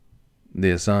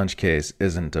The Assange case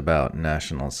isn't about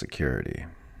national security.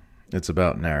 It's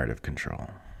about narrative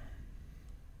control.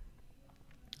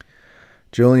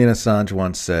 Julian Assange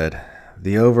once said,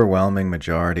 "The overwhelming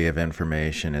majority of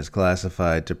information is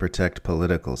classified to protect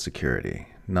political security,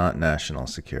 not national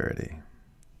security."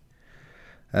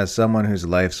 As someone whose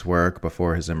life's work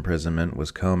before his imprisonment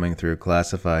was combing through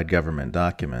classified government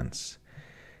documents,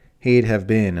 he'd have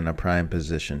been in a prime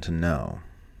position to know.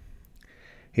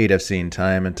 He'd have seen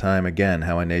time and time again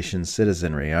how a nation's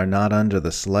citizenry are not under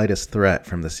the slightest threat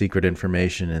from the secret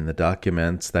information in the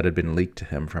documents that had been leaked to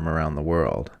him from around the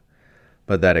world,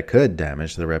 but that it could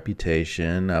damage the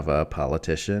reputation of a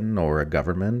politician or a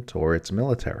government or its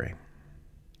military.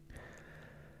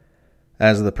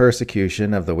 As the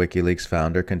persecution of the WikiLeaks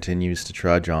founder continues to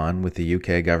trudge on, with the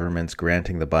UK government's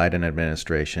granting the Biden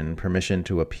administration permission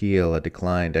to appeal a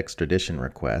declined extradition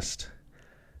request,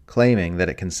 claiming that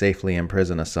it can safely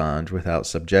imprison Assange without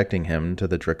subjecting him to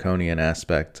the draconian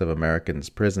aspects of America's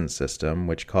prison system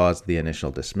which caused the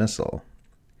initial dismissal,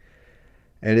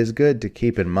 it is good to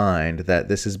keep in mind that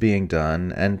this is being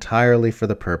done entirely for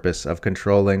the purpose of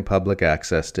controlling public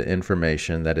access to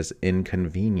information that is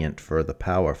inconvenient for the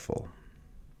powerful.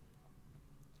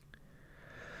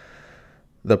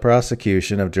 The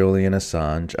prosecution of Julian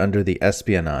Assange under the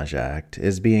Espionage Act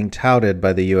is being touted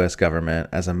by the U.S. government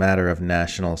as a matter of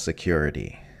national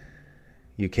security.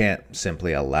 You can't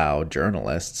simply allow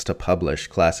journalists to publish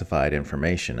classified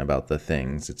information about the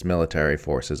things its military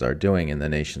forces are doing in the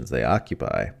nations they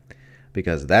occupy,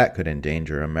 because that could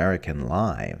endanger American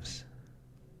lives.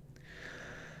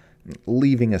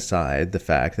 Leaving aside the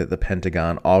fact that the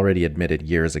Pentagon already admitted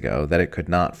years ago that it could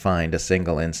not find a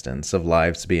single instance of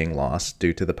lives being lost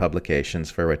due to the publications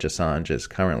for which Assange is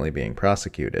currently being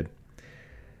prosecuted,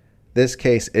 this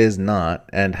case is not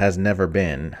and has never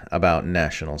been about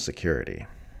national security.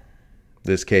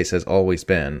 This case has always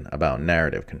been about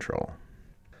narrative control.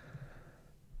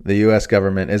 The U.S.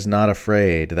 government is not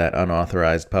afraid that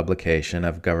unauthorized publication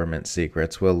of government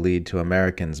secrets will lead to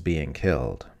Americans being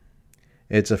killed.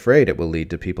 It's afraid it will lead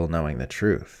to people knowing the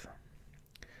truth.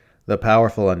 The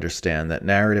powerful understand that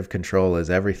narrative control is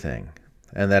everything,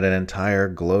 and that an entire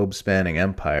globe-spanning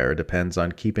empire depends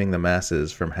on keeping the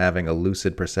masses from having a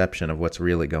lucid perception of what's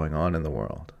really going on in the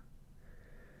world.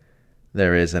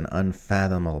 There is an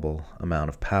unfathomable amount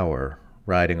of power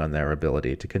riding on their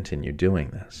ability to continue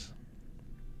doing this.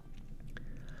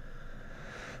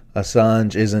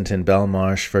 Assange isn't in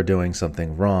Belmarsh for doing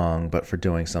something wrong, but for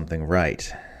doing something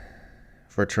right.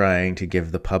 For trying to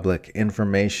give the public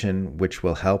information which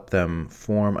will help them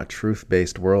form a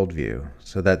truth-based worldview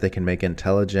so that they can make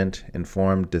intelligent,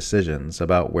 informed decisions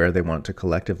about where they want to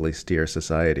collectively steer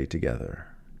society together.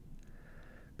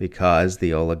 Because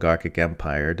the oligarchic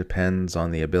empire depends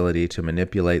on the ability to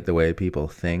manipulate the way people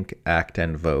think, act,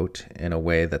 and vote in a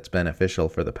way that's beneficial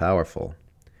for the powerful.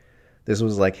 This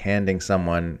was like handing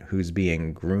someone who's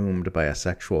being groomed by a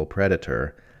sexual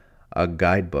predator a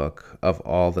guidebook of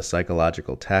all the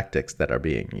psychological tactics that are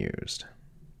being used.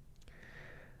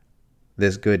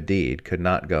 This good deed could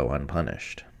not go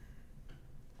unpunished.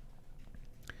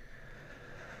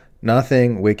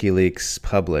 Nothing WikiLeaks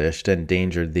published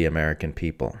endangered the American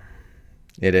people.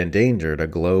 It endangered a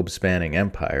globe-spanning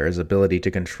empire's ability to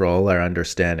control our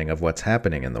understanding of what's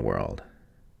happening in the world.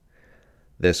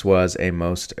 This was a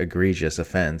most egregious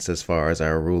offense as far as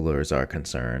our rulers are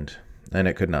concerned, and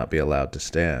it could not be allowed to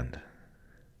stand.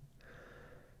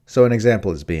 So an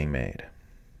example is being made.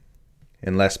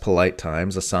 In less polite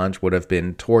times, Assange would have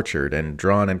been tortured and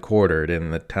drawn and quartered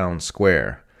in the town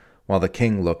square, while the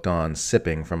king looked on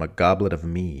sipping from a goblet of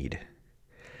mead.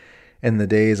 In the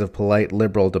days of polite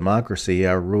liberal democracy,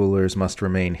 our rulers must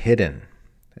remain hidden,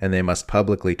 and they must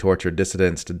publicly torture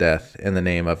dissidents to death in the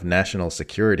name of national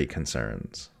security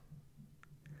concerns.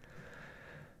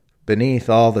 Beneath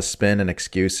all the spin and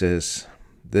excuses,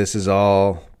 this is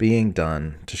all being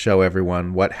done to show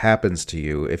everyone what happens to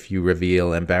you if you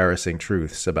reveal embarrassing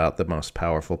truths about the most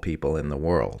powerful people in the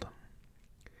world.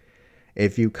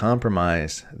 If you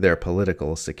compromise their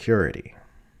political security.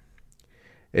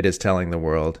 It is telling the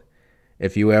world,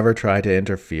 if you ever try to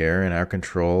interfere in our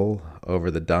control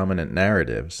over the dominant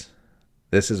narratives,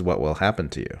 this is what will happen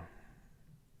to you.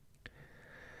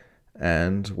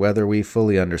 And whether we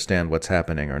fully understand what's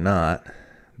happening or not,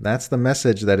 that's the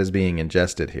message that is being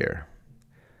ingested here.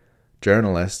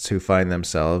 Journalists who find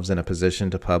themselves in a position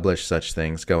to publish such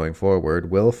things going forward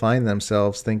will find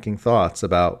themselves thinking thoughts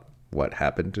about what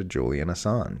happened to Julian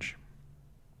Assange.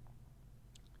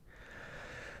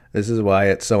 This is why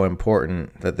it's so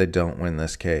important that they don't win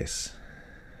this case.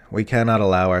 We cannot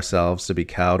allow ourselves to be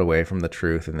cowed away from the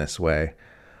truth in this way,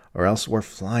 or else we're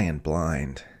flying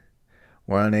blind.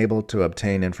 We're unable to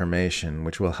obtain information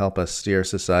which will help us steer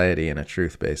society in a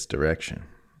truth-based direction.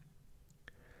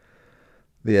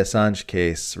 The Assange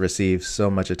case receives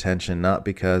so much attention not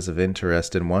because of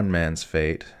interest in one man's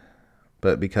fate,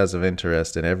 but because of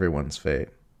interest in everyone's fate.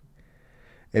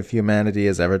 If humanity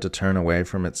is ever to turn away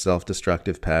from its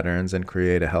self-destructive patterns and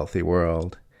create a healthy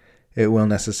world, it will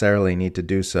necessarily need to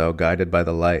do so guided by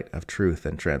the light of truth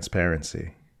and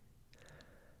transparency.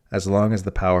 As long as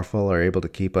the powerful are able to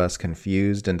keep us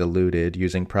confused and deluded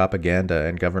using propaganda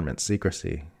and government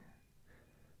secrecy,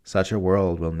 such a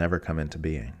world will never come into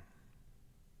being.